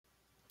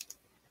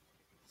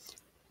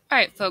All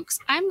right, folks,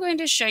 I'm going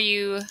to show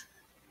you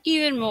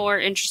even more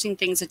interesting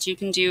things that you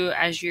can do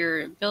as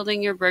you're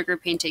building your burger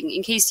painting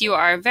in case you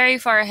are very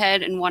far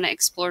ahead and want to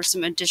explore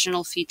some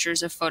additional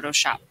features of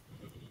Photoshop.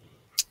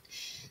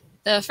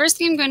 The first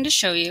thing I'm going to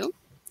show you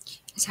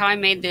is how I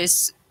made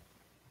this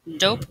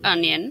dope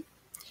onion.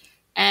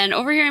 And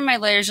over here in my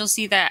layers, you'll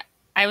see that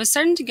I was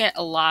starting to get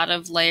a lot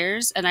of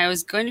layers, and I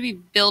was going to be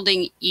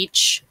building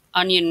each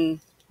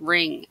onion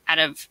ring out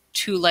of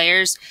 2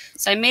 layers.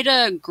 So I made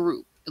a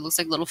group. It looks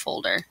like a little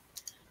folder.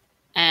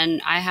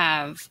 And I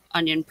have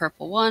onion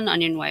purple 1,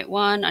 onion white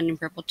 1, onion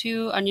purple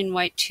 2, onion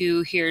white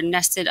 2 here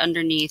nested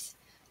underneath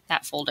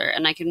that folder.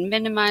 And I can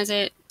minimize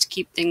it to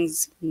keep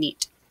things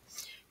neat.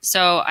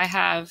 So I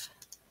have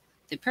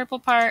the purple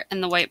part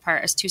and the white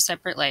part as 2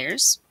 separate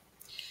layers.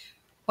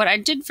 What I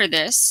did for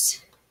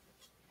this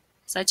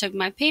is I took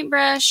my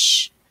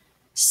paintbrush,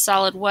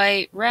 solid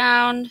white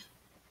round,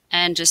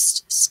 and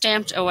just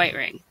stamped a white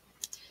ring.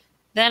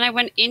 Then I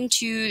went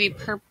into the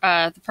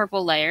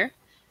purple layer.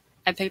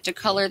 I picked a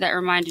color that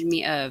reminded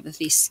me of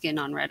the skin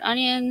on red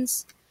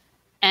onions,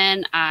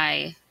 and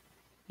I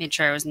made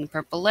sure I was in the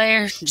purple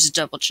layer, just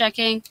double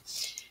checking,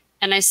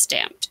 and I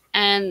stamped.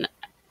 And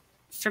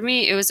for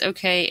me, it was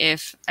okay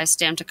if I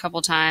stamped a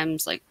couple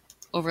times, like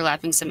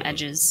overlapping some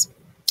edges.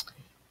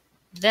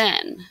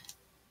 Then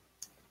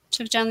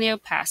took down the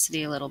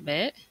opacity a little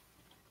bit.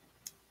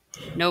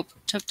 Nope,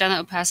 took down the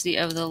opacity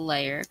of the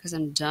layer because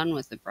I'm done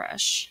with the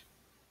brush.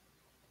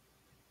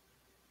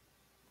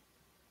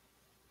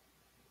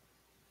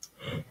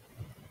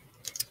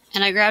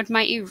 And I grabbed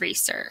my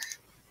eraser.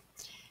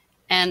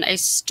 And I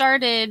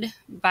started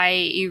by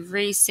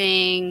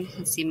erasing,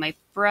 let's see, my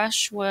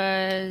brush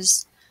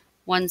was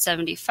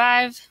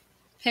 175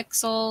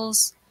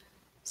 pixels.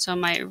 So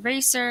my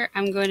eraser,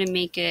 I'm going to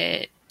make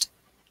it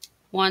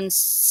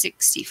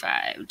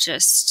 165,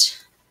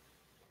 just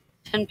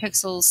 10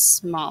 pixels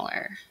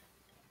smaller.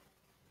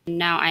 And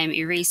now I'm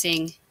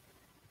erasing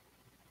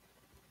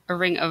a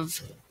ring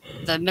of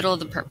the middle of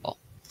the purple.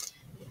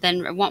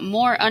 Then I want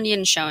more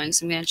onion showing,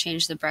 so I'm going to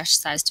change the brush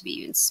size to be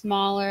even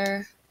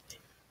smaller.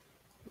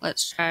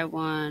 Let's try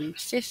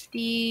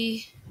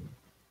 150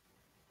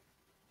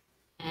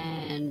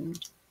 and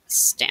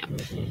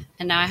stamp.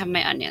 And now I have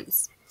my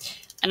onions.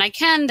 And I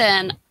can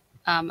then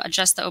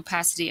adjust the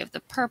opacity of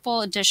the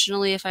purple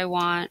additionally if I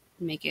want,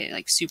 make it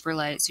like super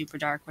light, super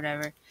dark,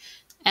 whatever.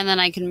 And then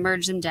I can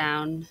merge them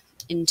down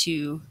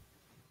into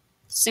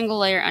single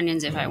layer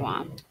onions if I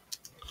want,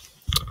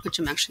 which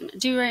I'm actually going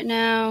to do right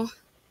now.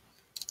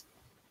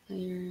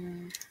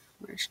 Layer,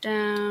 merge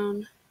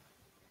down,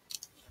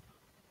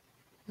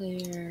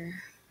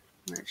 layer,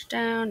 merge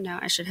down. Now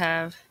I should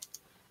have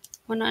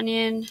 1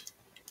 onion,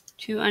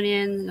 2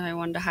 onions. If I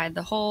wanted to hide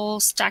the whole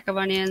stack of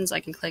onions,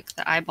 I can click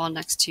the eyeball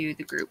next to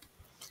the group.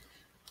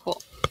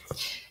 Cool.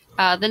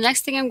 The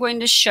next thing I'm going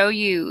to show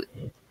you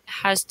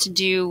has to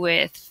do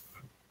with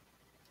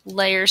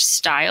layer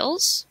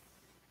styles.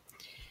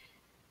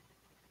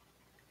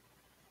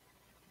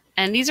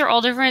 And these are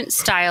all different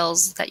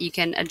styles that you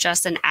can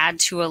adjust and add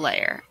to a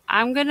layer.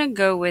 I'm going to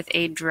go with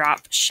a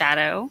drop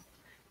shadow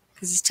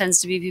because this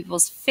tends to be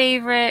people's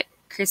favorite,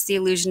 creates the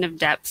illusion of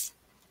depth.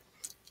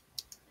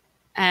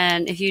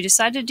 And if you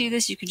decide to do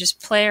this, you can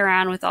just play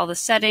around with all the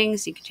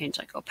settings. You can change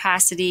like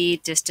opacity,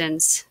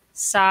 distance,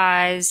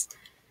 size.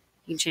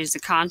 You can change the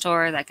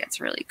contour. That gets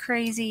really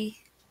crazy.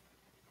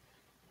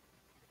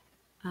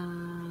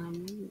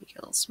 Make it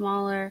a little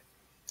smaller.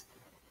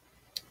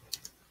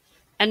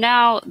 And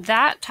now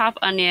that top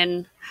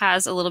onion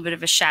has a little bit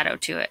of a shadow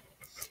to it.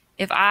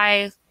 If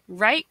I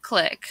right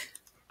click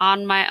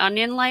on my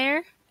onion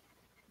layer,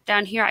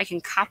 down here I can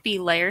copy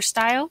layer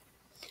style.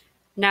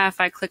 Now if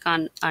I click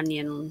on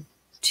onion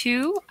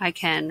 2, I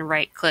can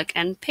right click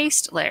and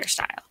paste layer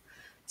style.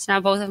 So now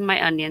both of my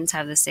onions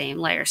have the same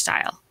layer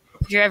style.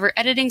 If you're ever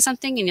editing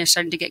something and you're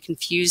starting to get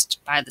confused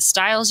by the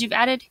styles you've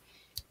added,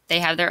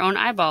 they have their own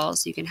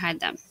eyeballs. You can hide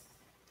them.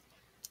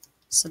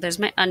 So there's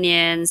my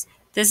onions.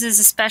 This is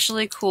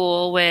especially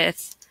cool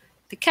with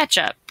the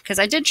ketchup because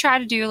I did try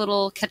to do a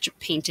little ketchup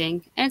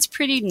painting and it's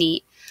pretty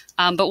neat.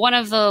 But one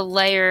of the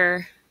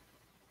layer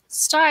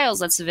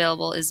styles that's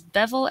available is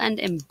bevel and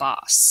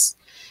emboss.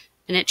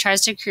 And it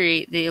tries to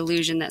create the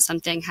illusion that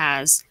something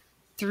has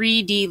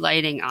 3D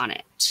lighting on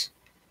it.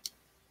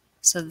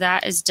 So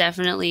that is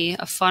definitely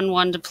a fun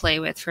one to play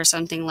with for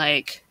something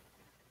like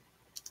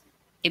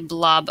a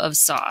blob of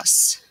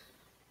sauce.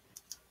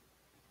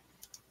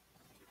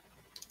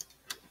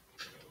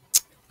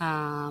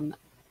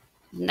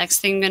 Next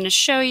thing I'm going to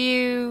show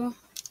you,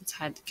 let's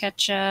hide the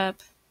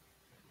ketchup.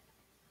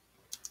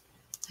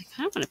 I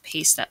kind of want to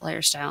paste that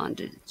layer style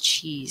onto the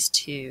cheese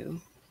too.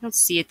 I don't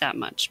see it that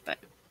much, but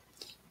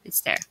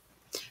it's there.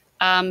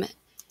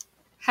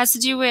 Has to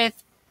do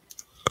with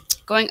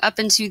going up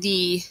into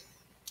the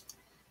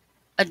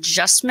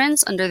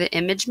adjustments under the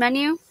image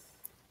menu.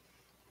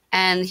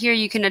 And here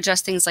you can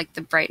adjust things like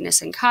the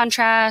brightness and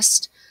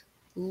contrast,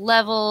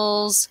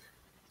 levels,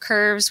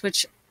 curves,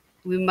 which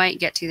we might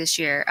get to this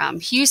year.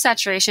 Hue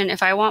saturation,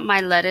 if I want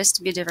my lettuce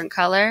to be a different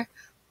color,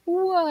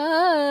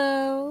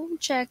 Whoa,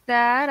 check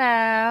that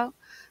out.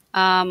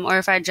 Or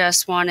if I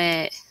just want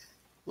it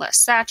less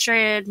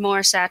saturated,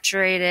 more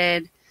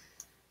saturated,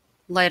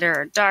 lighter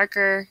or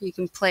darker, you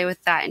can play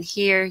with that in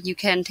here. You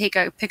can take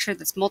a picture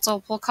that's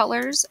multiple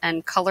colors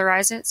and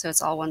colorize it so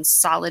it's all one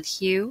solid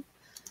hue.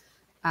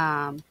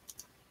 And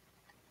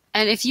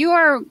if you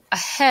are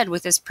ahead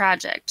with this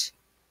project,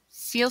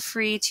 feel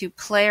free to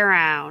play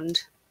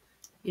around,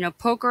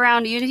 poke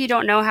around even if you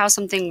don't know how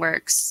something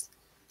works,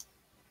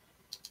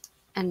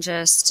 and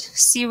just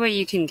see what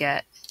you can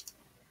get.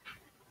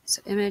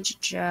 So image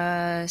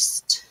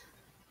just,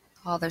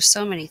 oh, there's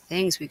so many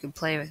things we could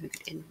play with. We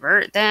could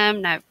invert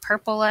them. Now I have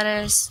purple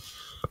lettuce,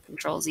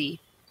 Control Z.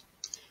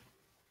 I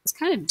was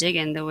kind of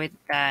digging the way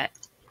that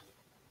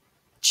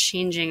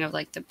changing of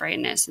like the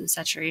brightness and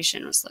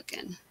saturation was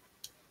looking.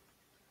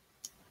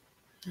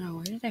 Oh,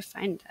 where did I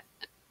find that?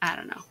 I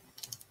don't know.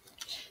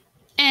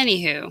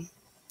 Anywho,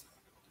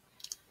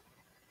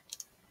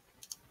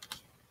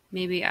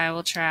 maybe I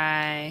will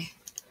try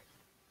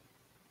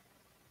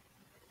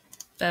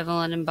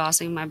bevel and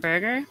embossing my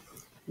burger.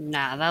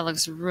 Nah, that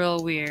looks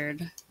real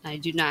weird. I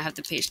do not have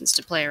the patience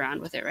to play around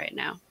with it right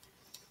now.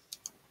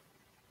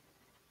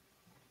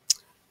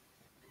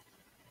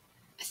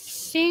 I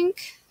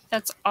think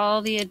that's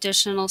all the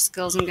additional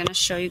skills I'm going to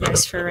show you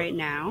guys for right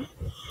now.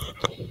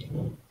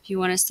 If you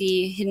want to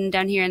see hidden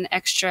down here in the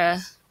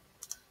extra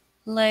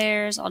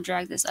layers, I'll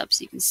drag this up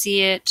so you can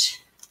see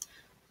it.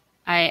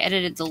 I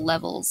edited the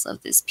levels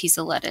of this piece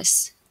of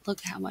lettuce.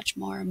 Look how much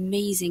more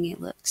amazing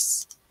it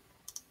looks.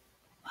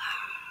 Wow.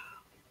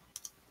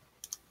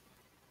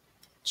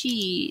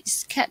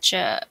 Cheese,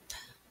 ketchup,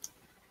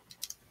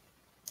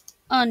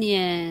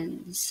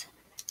 onions,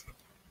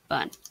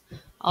 bun.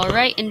 All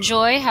right,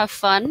 enjoy, have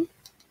fun,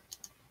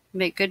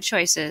 make good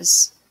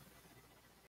choices.